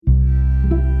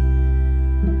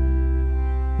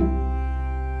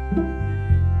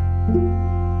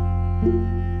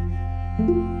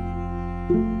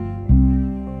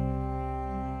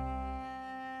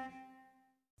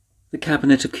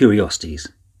Cabinet of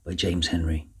Curiosities by James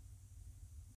Henry.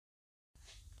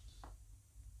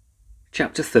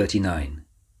 Chapter 39.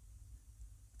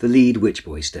 The lead witch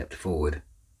boy stepped forward.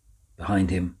 Behind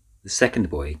him, the second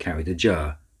boy carried a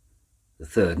jar, the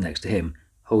third next to him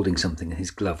holding something in his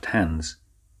gloved hands.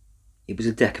 It was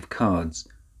a deck of cards,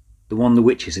 the one the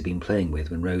witches had been playing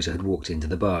with when Rosa had walked into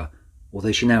the bar,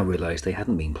 although she now realised they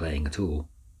hadn't been playing at all.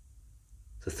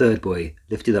 The third boy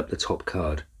lifted up the top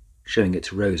card, showing it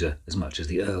to Rosa as much as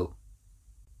the Earl.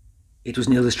 It was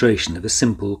an illustration of a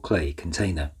simple clay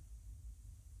container.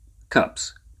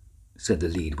 "Cups," said the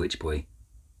lead witch boy.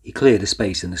 He cleared a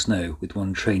space in the snow with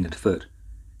one trained foot,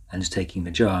 and taking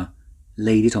the jar,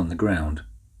 laid it on the ground.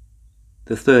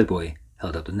 The third boy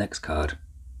held up the next card,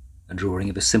 a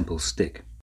drawing of a simple stick.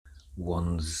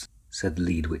 "Wands," said the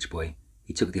lead witch boy.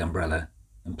 He took the umbrella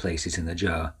and placed it in the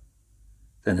jar.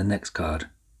 Then the next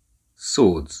card.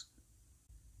 "Swords."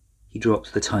 He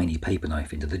dropped the tiny paper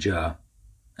knife into the jar.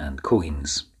 "And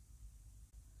coins."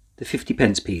 The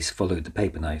 50-pence piece followed the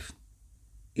paper knife.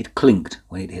 It clinked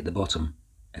when it hit the bottom,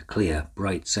 a clear,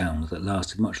 bright sound that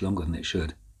lasted much longer than it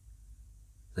should.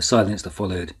 The silence that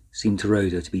followed seemed to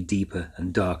Rosa to be deeper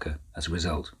and darker as a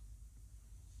result.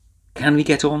 "Can we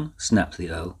get on?" snapped the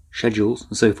Earl. "Schedules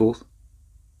and so forth?"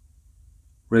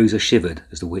 Rosa shivered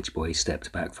as the witch boy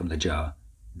stepped back from the jar,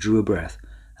 drew a breath,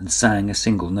 and sang a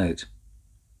single note.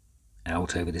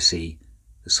 Out over the sea,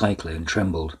 the cyclone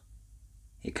trembled.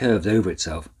 It curved over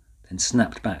itself, then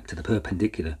snapped back to the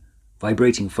perpendicular,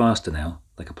 vibrating faster now,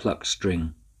 like a plucked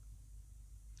string.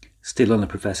 Still on the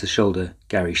professor's shoulder,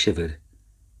 Gary shivered.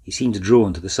 He seemed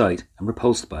drawn to the sight and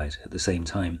repulsed by it at the same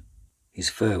time. His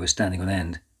fur was standing on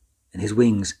end, and his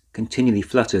wings continually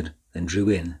fluttered, then drew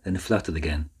in, then fluttered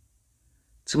again.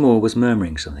 Tamor was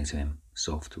murmuring something to him,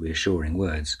 soft, reassuring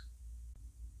words.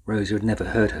 Rosa had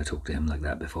never heard her talk to him like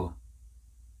that before.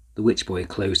 The witch boy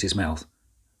closed his mouth,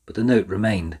 but the note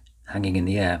remained, hanging in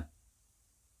the air.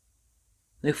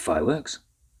 "No fireworks?"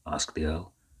 asked the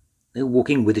Earl. "No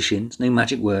walking widdershins, no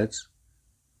magic words?"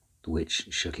 The witch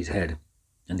shook his head,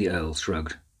 and the Earl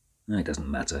shrugged. "It doesn't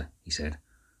matter," he said,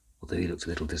 although he looked a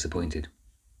little disappointed.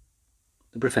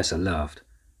 The professor laughed,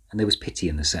 and there was pity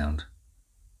in the sound.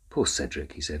 "Poor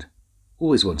Cedric," he said,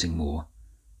 "always wanting more.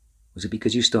 Was it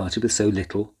because you started with so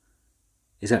little?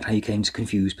 Is that how you came to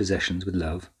confuse possessions with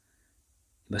love?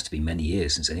 It must have been many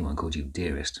years since anyone called you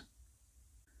dearest."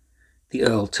 The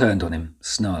Earl turned on him,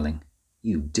 snarling.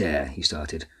 "You dare," he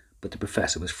started, but the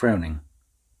professor was frowning.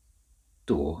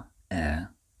 "Door,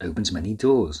 air, opens many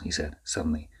doors," he said,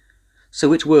 suddenly. "So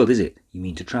which world is it you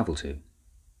mean to travel to?"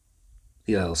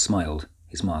 The Earl smiled,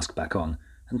 his mask back on,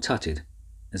 and tutted,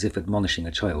 as if admonishing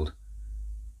a child.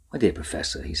 "My dear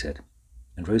Professor," he said,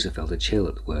 and Rosa felt a chill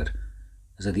at the word,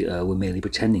 as though the Earl were merely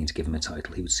pretending to give him a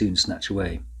title he would soon snatch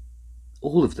away.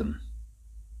 "All of them."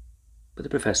 But the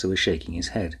Professor was shaking his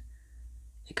head.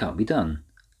 "It can't be done.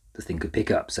 The thing could pick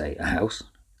up, say, a house,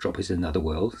 drop it in another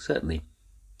world, certainly.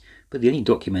 But the only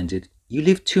documented—" "You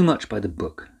live too much by the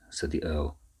book," said the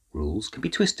Earl. "Rules can be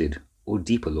twisted, or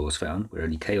deeper laws found where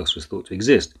only chaos was thought to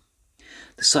exist.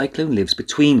 The cyclone lives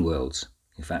between worlds.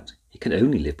 In fact, it can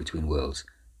only live between worlds,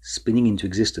 spinning into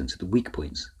existence at the weak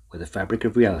points where the fabric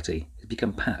of reality has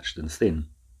become patched and thin."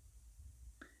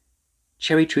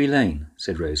 "Cherry Tree Lane,"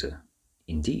 said Rosa.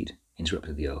 "Indeed,"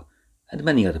 interrupted the Earl, "and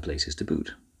many other places to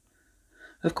boot.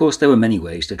 Of course, there were many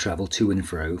ways to travel to and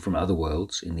fro from other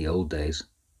worlds in the old days.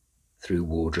 Through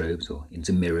wardrobes or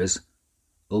into mirrors,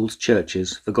 old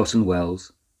churches, forgotten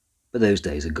wells. But those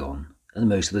days are gone, and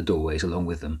most of the doorways along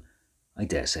with them. I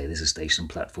dare say there's a station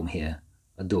platform here,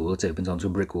 a door that opens onto a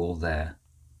brick wall there.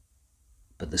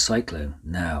 But the cyclone,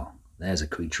 now, there's a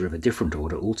creature of a different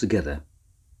order altogether.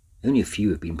 Only a few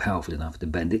have been powerful enough to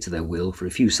bend it to their will for a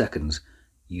few seconds,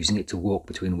 using it to walk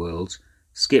between worlds,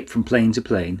 skip from plane to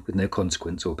plane with no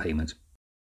consequence or payment."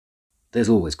 "There's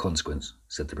always consequence,"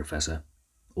 said the Professor.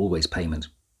 "Always payment."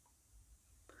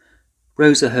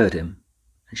 Rosa heard him,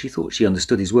 and she thought she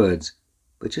understood his words,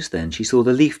 but just then she saw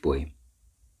the Leaf Boy.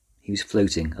 He was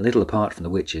floating a little apart from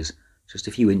the witches, just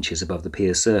a few inches above the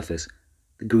pier's surface,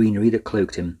 the greenery that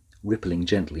cloaked him rippling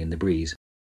gently in the breeze.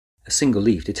 A single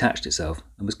leaf detached itself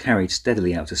and was carried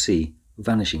steadily out to sea,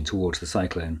 vanishing towards the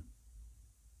cyclone.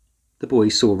 The boy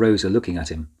saw Rosa looking at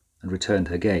him and returned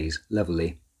her gaze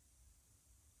levelly.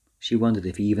 She wondered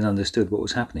if he even understood what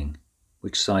was happening,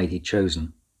 which side he'd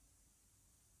chosen.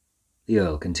 The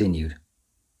Earl continued.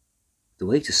 "The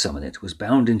way to summon it was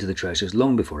bound into the treasures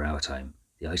long before our time,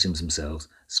 the items themselves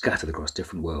scattered across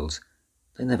different worlds.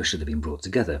 They never should have been brought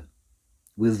together.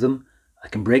 With them, I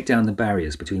can break down the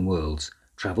barriers between worlds,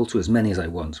 travel to as many as I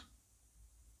want.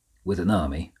 With an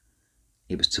army,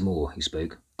 It was Timur who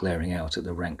spoke, glaring out at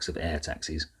the ranks of air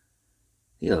taxis.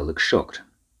 The Earl looked shocked.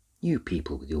 "You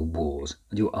people with your wars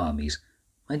and your armies.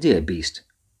 My dear beast."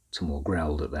 Timur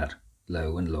growled at that,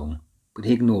 low and long, but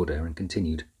he ignored her and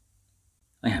continued.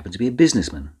 "I happen to be a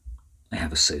businessman. I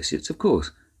have associates, of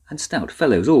course, and stout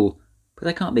fellows all, but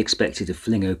I can't be expected to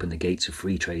fling open the gates of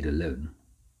free trade alone."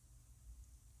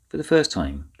 For the first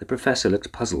time, the Professor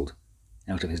looked puzzled,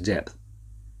 out of his depth.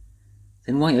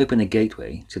 "Then why open a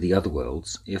gateway to the other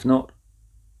worlds, if not—"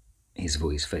 His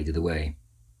voice faded away,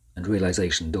 and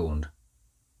realization dawned.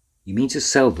 "You mean to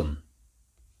sell them?"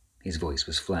 His voice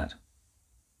was flat.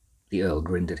 The Earl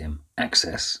grinned at him.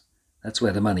 "Access. That's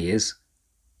where the money is.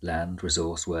 Land,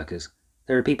 resource, workers.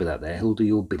 There are people out there who'll do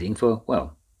your bidding for,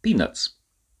 well, peanuts.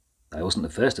 I wasn't the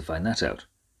first to find that out.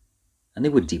 And they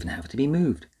wouldn't even have to be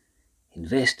moved.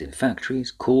 Invest in factories,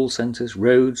 call centres,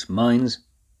 roads, mines.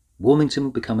 Warmington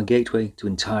will become a gateway to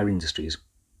entire industries.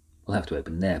 We'll have to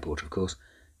open an airport, of course,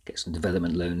 get some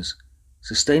development loans.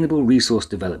 Sustainable resource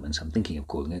development, I'm thinking of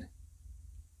calling it."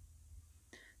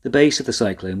 The base of the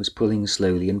cyclone was pulling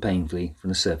slowly and painfully from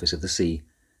the surface of the sea,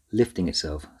 lifting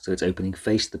itself so its opening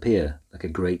faced the pier like a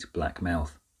great black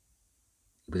mouth.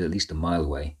 It was at least a mile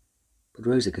away, but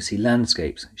Rosa could see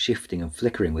landscapes shifting and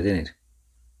flickering within it.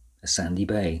 A sandy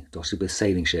bay dotted with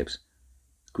sailing ships,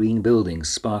 green buildings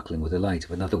sparkling with the light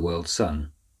of another world's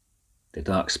sun, the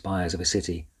dark spires of a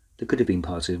city that could have been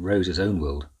part of Rosa's own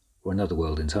world or another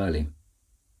world entirely.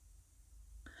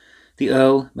 The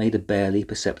Earl made a barely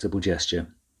perceptible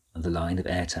gesture, and the line of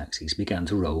air taxis began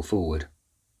to roll forward.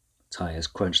 Tires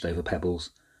crunched over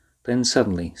pebbles, then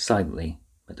suddenly, silently,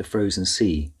 met the frozen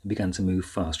sea and began to move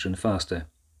faster and faster.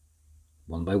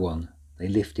 One by one, they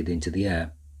lifted into the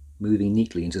air, moving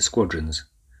neatly into squadrons,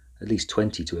 at least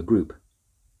 20 to a group.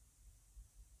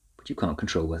 "But you can't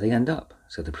control where they end up,"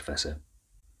 said the Professor.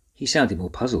 He sounded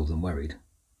more puzzled than worried.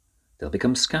 "They'll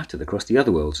become scattered across the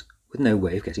other worlds, with no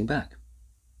way of getting back."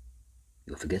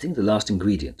 "You're forgetting the last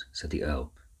ingredient," said the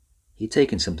Earl. He had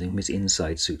taken something from his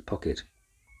inside suit pocket.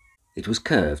 It was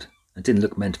curved and didn't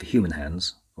look meant for human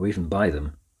hands, or even by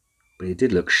them, but it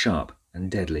did look sharp and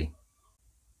deadly.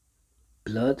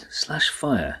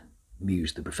 "Blood/fire,"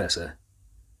 mused the Professor.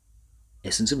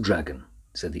 "Essence of dragon,"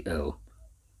 said the Earl.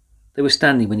 They were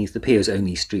standing beneath the pier's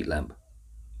only street lamp.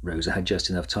 Rosa had just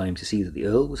enough time to see that the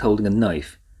Earl was holding a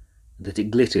knife, and that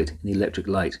it glittered in the electric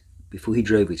light before he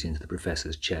drove it into the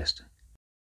Professor's chest.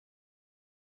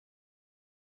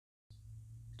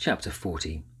 Chapter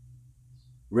 40.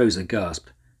 Rosa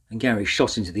gasped, and Gary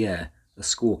shot into the air, a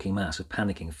squawking mass of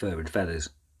panicking fur and feathers.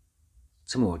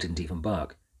 Timur didn't even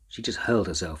bark. She just hurled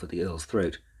herself at the Earl's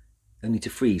throat, only to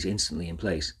freeze instantly in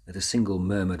place at a single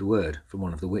murmured word from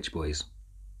one of the witch boys.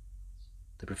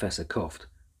 The Professor coughed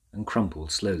and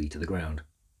crumpled slowly to the ground.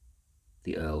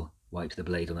 The Earl wiped the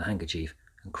blade on a handkerchief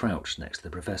and crouched next to the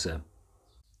Professor.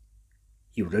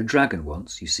 "You were a dragon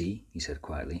once, you see," he said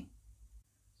quietly.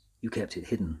 "You kept it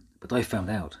hidden, but I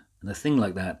found out, and a thing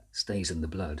like that stays in the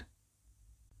blood."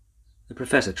 The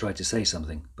Professor tried to say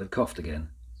something, but coughed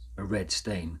again. A red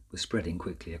stain was spreading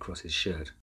quickly across his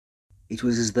shirt. It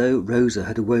was as though Rosa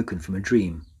had awoken from a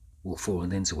dream, or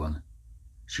fallen into one.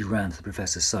 She ran to the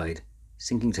Professor's side,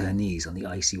 sinking to her knees on the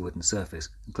icy wooden surface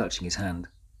and clutching his hand.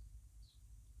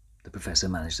 The Professor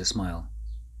managed a smile.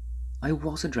 "I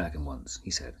was a dragon once," he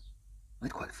said.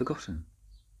 "I'd quite forgotten."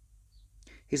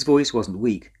 His voice wasn't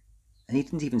weak, and he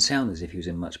didn't even sound as if he was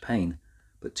in much pain,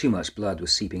 but too much blood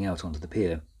was seeping out onto the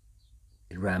pier.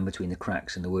 It ran between the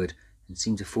cracks in the wood and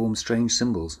seemed to form strange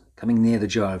symbols, coming near the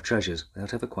jar of treasures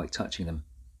without ever quite touching them.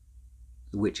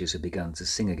 The witches had begun to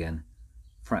sing again,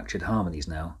 fractured harmonies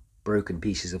now, broken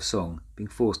pieces of song being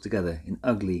forced together in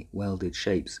ugly, welded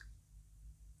shapes.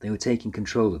 They were taking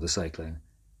control of the cyclone,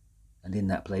 and in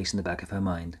that place in the back of her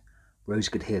mind, Rose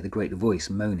could hear the great voice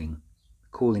moaning,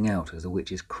 calling out as the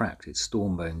witches cracked its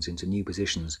storm bones into new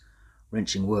positions,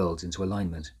 wrenching worlds into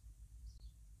alignment.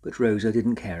 But Rosa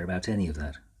didn't care about any of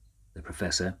that. The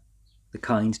Professor, the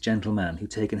kind, gentle man who'd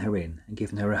taken her in and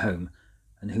given her a home,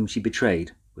 and whom she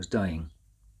betrayed, was dying.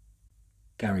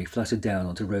 Gary fluttered down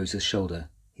onto Rosa's shoulder,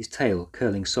 his tail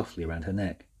curling softly around her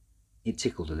neck. It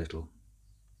tickled a little.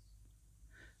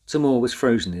 Timur was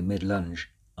frozen in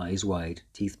mid-lunge, eyes wide,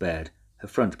 teeth bared, her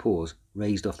front paws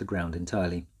raised off the ground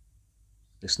entirely.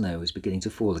 The snow was beginning to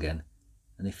fall again,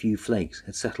 and a few flakes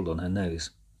had settled on her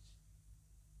nose.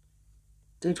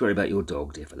 "Don't worry about your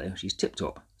dog, dear fellow. She's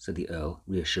tip-top," said the Earl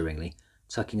reassuringly,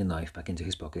 tucking the knife back into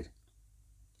his pocket.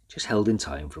 "Just held in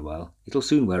time for a while. It'll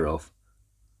soon wear off.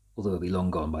 Although it'll be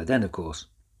long gone by then, of course.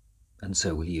 And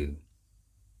so will you."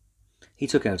 He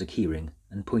took out a keyring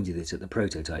and pointed it at the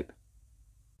prototype.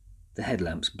 The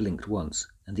headlamps blinked once,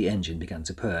 and the engine began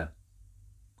to purr.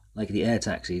 Like the air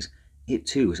taxis, it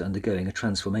too was undergoing a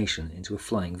transformation into a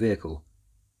flying vehicle,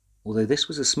 although this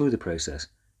was a smoother process,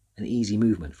 an easy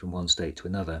movement from one state to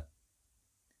another.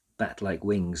 Bat-like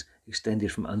wings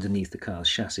extended from underneath the car's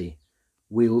chassis,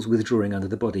 wheels withdrawing under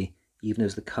the body even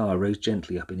as the car rose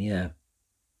gently up in the air.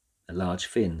 A large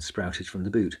fin sprouted from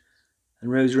the boot,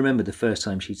 and Rose remembered the first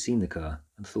time she'd seen the car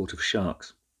and thought of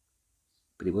sharks.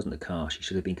 But it wasn't the car she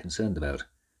should have been concerned about.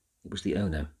 It was the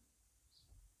owner.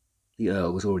 The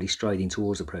Earl was already striding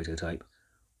towards the prototype,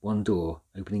 one door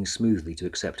opening smoothly to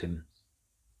accept him.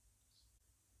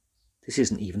 "This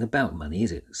isn't even about money,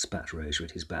 is it?" spat Rosa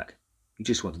at his back. "You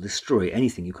just want to destroy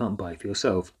anything you can't buy for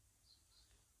yourself."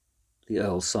 The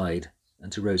Earl sighed,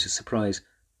 and to Rosa's surprise,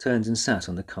 turned and sat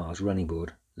on the car's running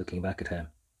board, looking back at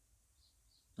her.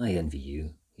 "I envy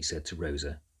you," he said to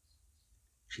Rosa.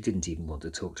 She didn't even want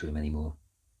to talk to him anymore.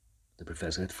 The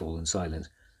Professor had fallen silent,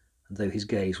 and though his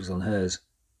gaze was on hers,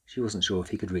 she wasn't sure if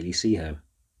he could really see her.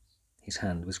 His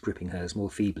hand was gripping hers more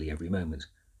feebly every moment,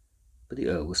 but the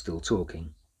Earl was still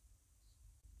talking.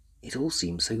 "It all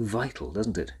seems so vital,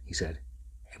 doesn't it?" he said.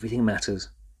 "Everything matters,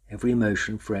 every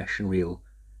emotion fresh and real.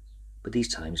 But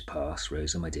these times pass,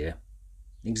 Rosa, my dear.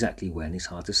 Exactly when is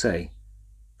hard to say.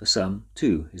 For some,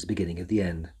 too, is the beginning of the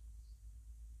end."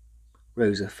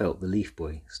 Rosa felt the Leaf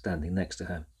Boy standing next to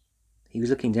her. He was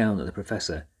looking down at the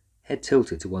Professor, head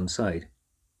tilted to one side.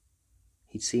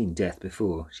 He'd seen death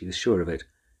before, she was sure of it.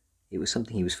 It was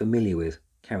something he was familiar with,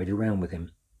 carried around with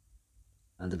him.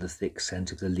 Under the thick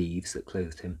scent of the leaves that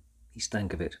clothed him, he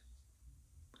stank of it.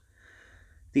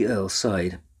 The Earl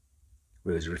sighed.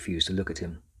 Rosa refused to look at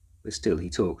him, but still he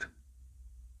talked.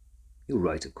 "You're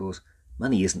right, of course.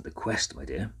 Money isn't the quest, my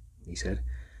dear," he said.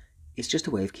 "It's just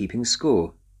a way of keeping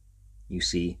score. You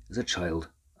see, as a child,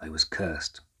 I was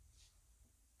cursed."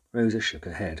 Rosa shook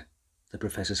her head, the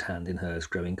Professor's hand in hers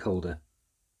growing colder.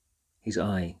 His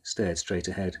eye stared straight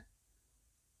ahead.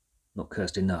 "Not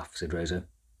cursed enough," said Rosa,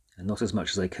 "and not as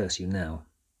much as I curse you now."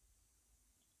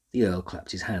 The Earl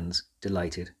clapped his hands,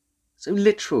 delighted. "So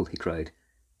literal," he cried.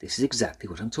 "This is exactly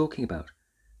what I'm talking about.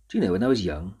 Do you know, when I was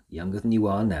young, younger than you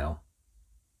are now—"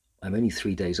 "I'm only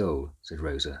 3 days old," said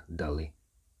Rosa, dully.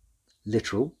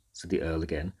 "Literal," said the Earl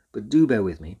again, "but do bear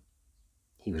with me.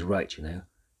 He was right, you know.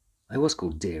 I was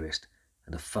called Dearest,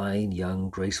 and a fine, young,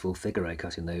 graceful figure I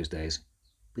cut in those days.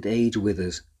 But age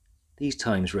withers. These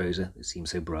times, Rosa, that seem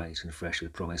so bright and fresh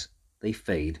with promise, they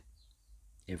fade.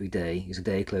 Every day is a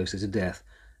day closer to death,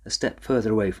 a step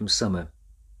further away from summer.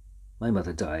 My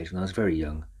mother died when I was very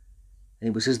young, and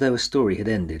it was as though a story had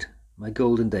ended. My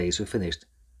golden days were finished,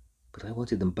 but I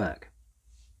wanted them back."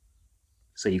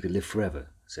 "So you could live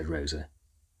forever," said Rosa.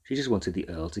 She just wanted the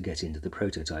Earl to get into the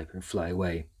prototype and fly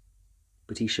away.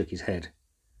 But he shook his head.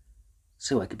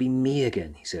 "So I could be me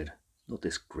again," he said. "Not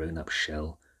this grown-up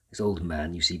shell, this old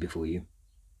man you see before you.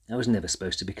 I was never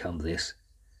supposed to become this.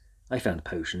 I found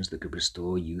potions that could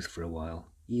restore youth for a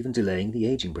while, even delaying the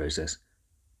aging process.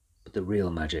 But the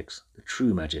real magics, the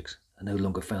true magics, are no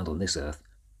longer found on this earth.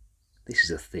 This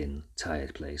is a thin,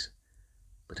 tired place.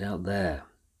 But out there—"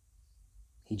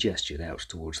 He gestured out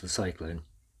towards the cyclone.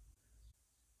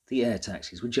 The air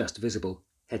taxis were just visible,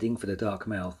 heading for the dark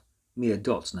mouth, mere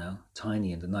dots now,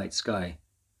 tiny in the night sky.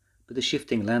 But the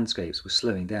shifting landscapes were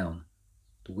slowing down,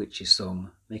 the witch's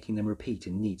song making them repeat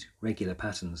in neat, regular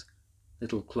patterns,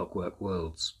 little clockwork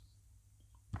worlds.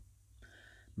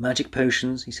 "Magic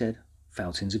potions," he said,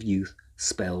 "fountains of youth,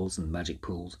 spells and magic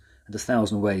pools, and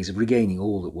 1,000 ways of regaining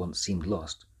all that once seemed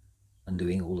lost,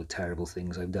 undoing all the terrible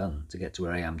things I've done to get to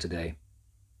where I am today.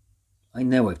 I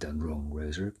know I've done wrong,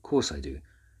 Rosa, of course I do.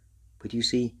 But you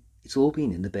see, it's all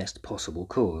been in the best possible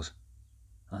cause.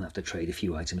 I'll have to trade a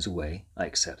few items away, I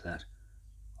accept that.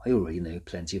 I already know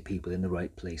plenty of people in the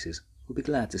right places who'll be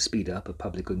glad to speed up a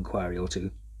public inquiry or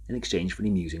two in exchange for an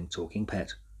amusing talking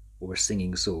pet or a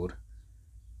singing sword.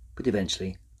 But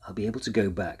eventually I'll be able to go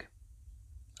back.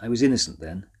 I was innocent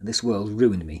then, and this world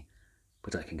ruined me,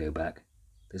 but I can go back.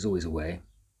 There's always a way."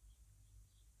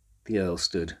 The Earl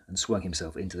stood and swung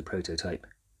himself into the prototype.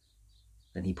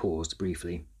 Then he paused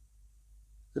briefly.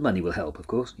 "The money will help, of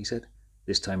course," he said,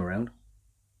 "this time around."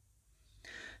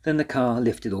 Then the car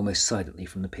lifted almost silently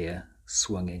from the pier,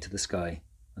 swung into the sky,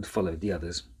 and followed the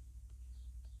others.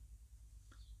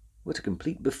 "What a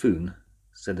complete buffoon,"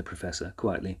 said the Professor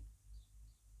quietly.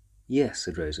 "Yes,"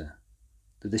 said Rosa.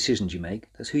 "The decisions you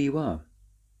make, that's who you are."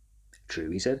 "True,"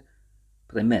 he said.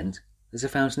 "But I meant, there's a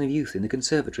fountain of youth in the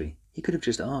conservatory. He could have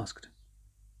just asked."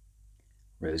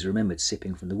 Rosa remembered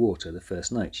sipping from the water the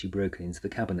first night she broke into the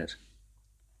cabinet.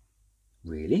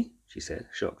 "Really?" she said,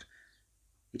 shocked.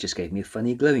 "It just gave me a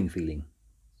funny glowing feeling."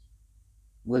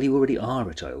 Well, you already are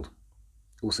a child.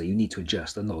 Also, you need to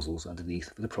adjust the nozzles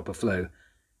underneath for the proper flow.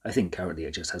 I think currently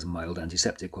it just has mild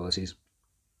antiseptic qualities.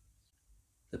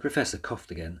 The Professor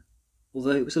coughed again,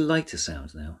 although it was a lighter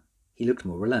sound now. He looked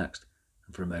more relaxed,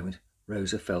 and for a moment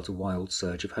Rosa felt a wild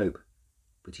surge of hope,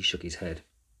 but he shook his head.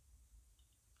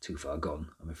 Too far gone,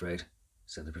 I'm afraid,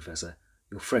 said the Professor.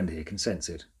 Your friend here can sense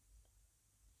it.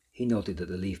 He nodded at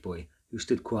the Leaf Boy, who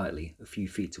stood quietly a few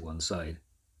feet to one side.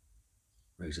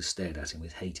 Rosa stared at him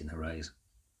with hate in her eyes.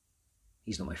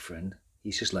 He's not my friend.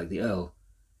 He's just like the Earl.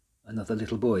 Another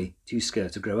little boy, too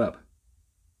scared to grow up.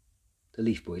 The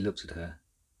Leaf Boy looked at her,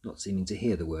 not seeming to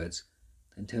hear the words,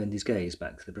 then turned his gaze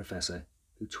back to the Professor,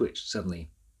 who twitched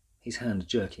suddenly, his hand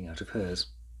jerking out of hers.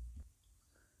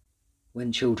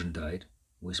 When children died,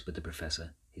 whispered the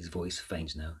Professor, his voice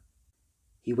faint now,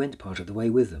 he went part of the way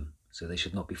with them, so they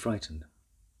should not be frightened.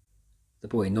 The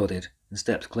boy nodded and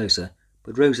stepped closer,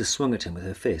 but Rosa swung at him with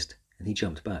her fist, and he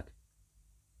jumped back.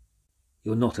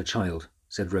 You're not a child,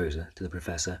 said Rosa to the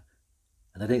Professor,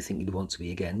 and I don't think you'd want to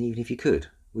be again, even if you could,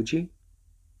 would you?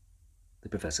 The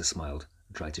Professor smiled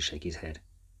and tried to shake his head.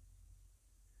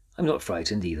 I'm not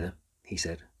frightened either, he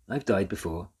said. I've died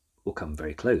before, or come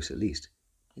very close at least.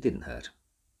 It didn't hurt.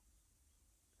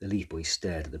 The Leaf Boy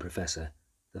stared at the Professor.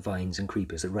 The vines and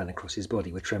creepers that ran across his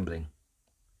body were trembling.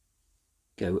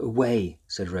 Go away,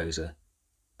 said Rosa,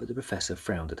 but the Professor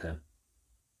frowned at her.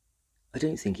 I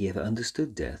don't think he ever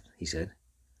understood death, he said.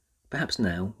 Perhaps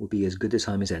now would be as good a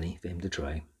time as any for him to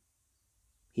try.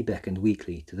 He beckoned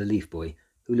weakly to the Leaf Boy,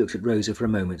 who looked at Rosa for a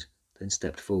moment, then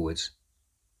stepped forwards.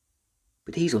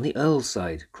 But he's on the Earl's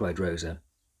side, cried Rosa,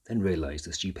 then realised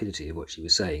the stupidity of what she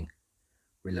was saying.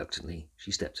 Reluctantly,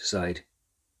 she stepped aside.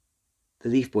 The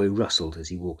Leaf Boy rustled as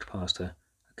he walked past her,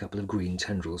 a couple of green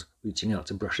tendrils reaching out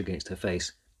to brush against her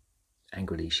face.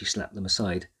 Angrily, she slapped them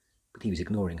aside, but he was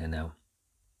ignoring her now.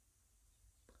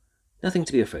 Nothing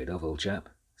to be afraid of, old chap,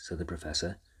 said the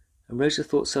Professor, and Rosa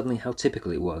thought suddenly how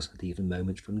typical it was that even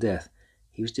moments from death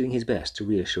he was doing his best to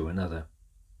reassure another.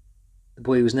 The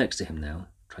boy was next to him now,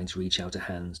 trying to reach out a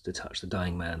hand to touch the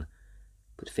dying man,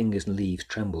 but fingers and leaves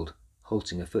trembled,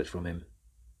 halting a foot from him.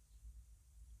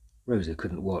 Rosa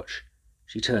couldn't watch.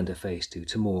 She turned her face to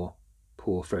Tamor,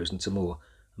 poor frozen Tamor,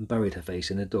 and buried her face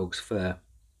in the dog's fur.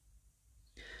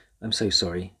 I'm so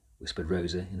sorry, whispered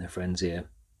Rosa in her friend's ear.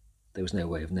 There was no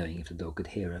way of knowing if the dog could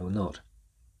hear her or not.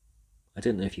 I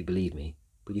don't know if you believe me,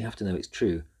 but you have to know it's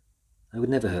true. I would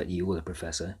never hurt you or the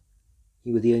Professor.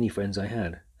 You were the only friends I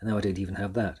had, and now I don't even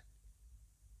have that.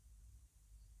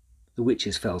 The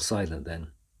witches fell silent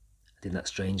then, and in that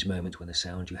strange moment when the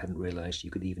sound you hadn't realised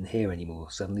you could even hear anymore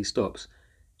suddenly stops,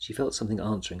 she felt something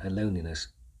answering her loneliness.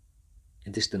 A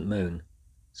distant moan,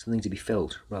 something to be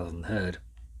felt rather than heard.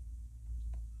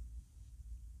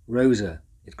 Rosa,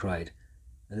 it cried,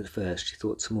 and at first she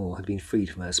thought Tamor had been freed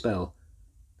from her spell.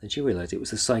 Then she realised it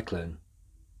was the cyclone.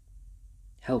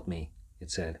 Help me,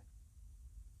 it said.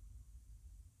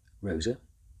 Rosa,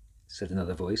 said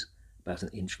another voice, about an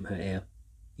inch from her ear.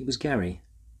 It was Gary.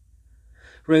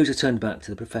 Rosa turned back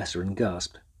to the Professor and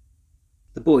gasped.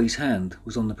 The boy's hand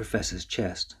was on the Professor's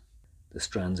chest. The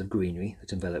strands of greenery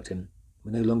that enveloped him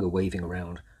were no longer waving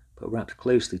around, but wrapped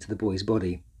closely to the boy's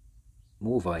body.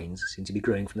 More vines seemed to be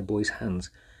growing from the boy's hands,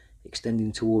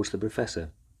 extending towards the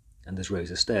Professor, and as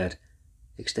Rosa stared,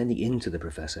 extending into the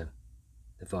Professor.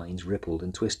 The vines rippled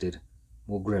and twisted,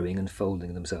 more growing and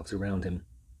folding themselves around him.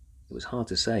 It was hard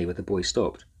to say where the boy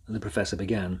stopped and the Professor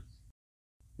began.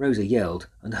 Rosa yelled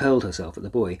and hurled herself at the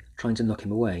boy, trying to knock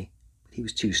him away, but he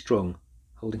was too strong,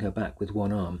 holding her back with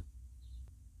one arm.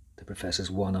 The Professor's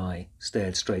one eye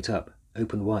stared straight up,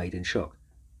 open wide in shock.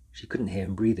 She couldn't hear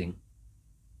him breathing.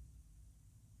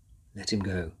 Let him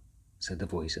go, said the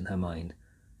voice in her mind,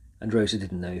 and Rosa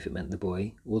didn't know if it meant the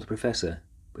boy or the Professor,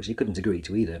 but she couldn't agree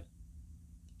to either.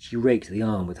 She raked the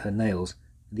arm with her nails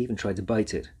and even tried to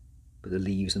bite it, but the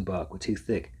leaves and bark were too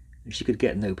thick, and she could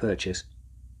get no purchase.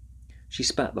 She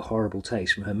spat the horrible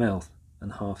taste from her mouth,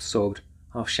 and half sobbed,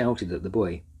 half shouted at the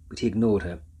boy, but he ignored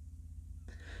her.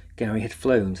 Gary had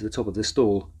flown to the top of the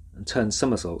stall and turned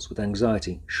somersaults with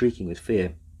anxiety, shrieking with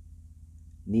fear.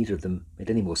 Neither of them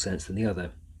made any more sense than the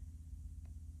other.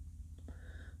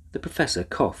 The Professor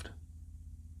coughed.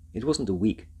 It wasn't a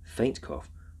weak, faint cough,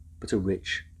 but a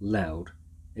rich, loud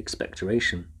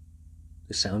expectoration,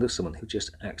 the sound of someone who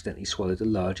just accidentally swallowed a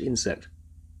large insect,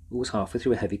 or was halfway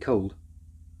through a heavy cold.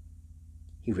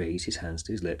 He raised his hands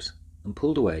to his lips and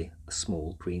pulled away a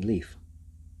small green leaf.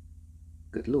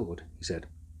 Good Lord, he said.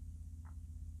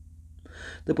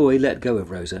 The boy let go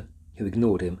of Rosa, who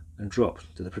ignored him and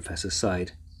dropped to the Professor's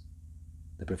side.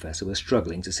 The Professor was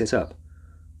struggling to sit up.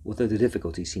 although the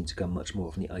difficulty seemed to come much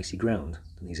more from the icy ground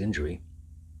than his injury.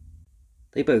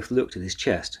 They both looked at his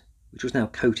chest, which was now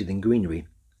coated in greenery,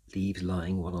 leaves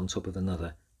lying one on top of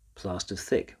another, plastered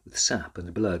thick with sap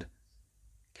and blood.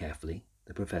 Carefully,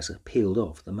 the Professor peeled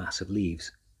off the mass of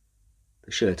leaves.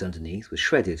 The shirt underneath was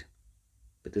shredded,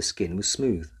 but the skin was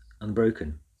smooth,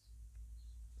 unbroken.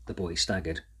 The boy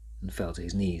staggered and fell to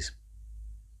his knees.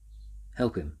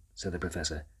 "Help him," said the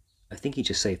Professor. "I think he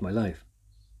just saved my life."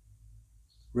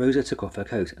 Rosa took off her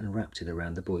coat and wrapped it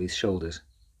around the boy's shoulders.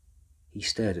 He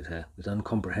stared at her with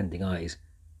uncomprehending eyes,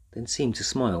 then seemed to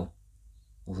smile,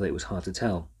 although it was hard to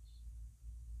tell.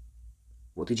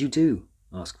 "What did you do?"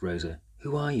 asked Rosa.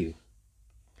 "Who are you?"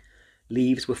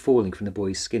 Leaves were falling from the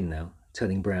boy's skin now,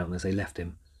 turning brown as they left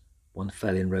him. One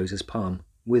fell in Rosa's palm,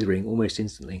 withering almost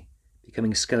instantly,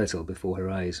 becoming skeletal before her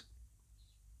eyes.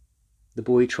 The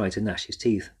boy tried to gnash his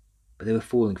teeth, but they were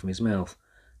falling from his mouth,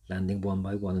 landing one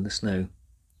by one in the snow,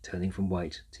 turning from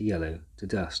white to yellow to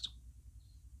dust.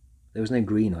 There was no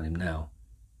green on him now.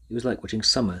 It was like watching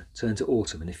summer turn to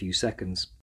autumn in a few seconds.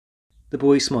 The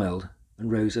boy smiled,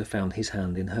 and Rosa found his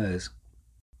hand in hers.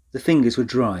 The fingers were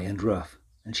dry and rough,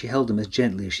 and she held them as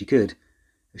gently as she could,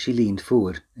 as she leaned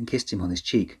forward and kissed him on his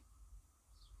cheek.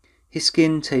 His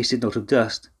skin tasted not of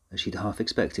dust, as she'd half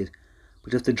expected,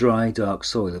 but of the dry, dark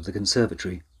soil of the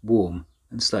conservatory, warm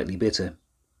and slightly bitter.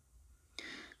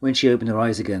 When she opened her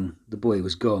eyes again, the boy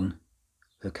was gone.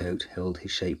 Her coat held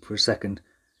his shape for a second,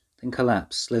 then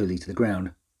collapsed slowly to the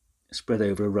ground, spread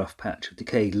over a rough patch of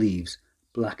decayed leaves,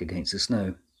 black against the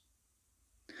snow.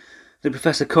 The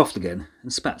Professor coughed again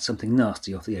and spat something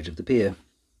nasty off the edge of the pier.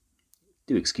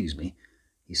 "Do excuse me,"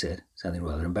 he said, sounding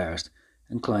rather embarrassed,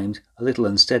 and climbed a little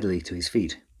unsteadily to his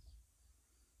feet.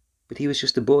 "But he was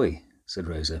just a boy," said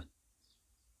Rosa.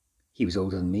 "He was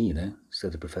older than me, you know,"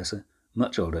 said the Professor.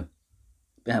 "Much older.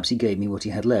 Perhaps he gave me what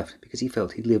he had left because he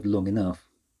felt he'd lived long enough."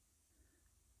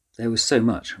 There was so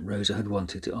much Rosa had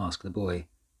wanted to ask the boy.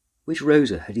 Which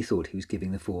Rosa had he thought he was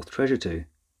giving the fourth treasure to?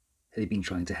 Had he been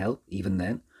trying to help, even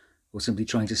then, or simply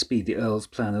trying to speed the Earl's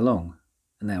plan along,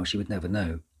 and now she would never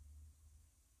know?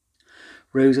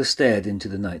 Rosa stared into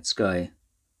the night sky.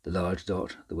 The large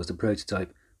dot that was the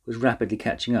prototype was rapidly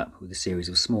catching up with a series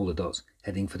of smaller dots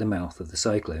heading for the mouth of the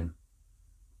cyclone.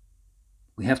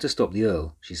 "We have to stop the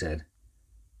Earl," she said.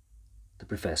 The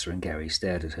Professor and Gary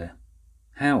stared at her.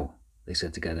 "How?" they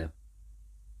said together.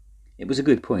 It was a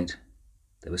good point.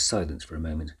 There was silence for a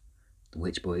moment. The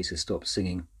witch boys had stopped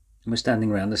singing and were standing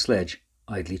round the sledge,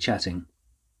 idly chatting.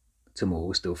 Tamor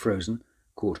was still frozen,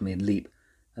 caught mid-leap,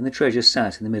 and the treasure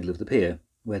sat in the middle of the pier,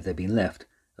 where they'd been left,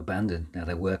 abandoned now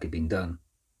their work had been done.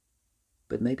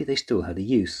 But maybe they still had a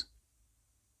use.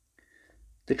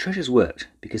 "The treasures worked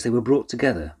because they were brought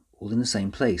together, all in the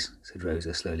same place," said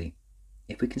Rosa slowly.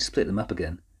 "If we can split them up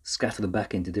again, scatter them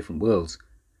back into different worlds,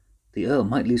 the Earl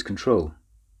might lose control."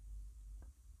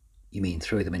 "You mean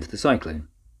throw them into the cyclone?"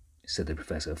 said the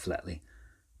Professor flatly.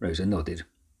 Rosa nodded.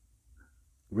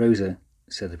 "Rosa,"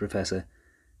 said the Professor,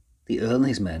 "the Earl and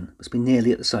his men must be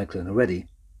nearly at the cyclone already.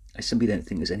 I simply don't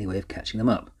think there's any way of catching them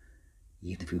up.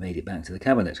 Even if we made it back to the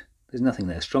cabinet, there's nothing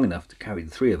there strong enough to carry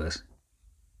the three of us."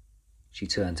 She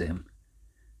turned to him.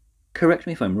 "Correct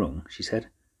me if I'm wrong," she said,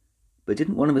 "but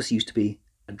didn't one of us used to be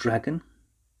a dragon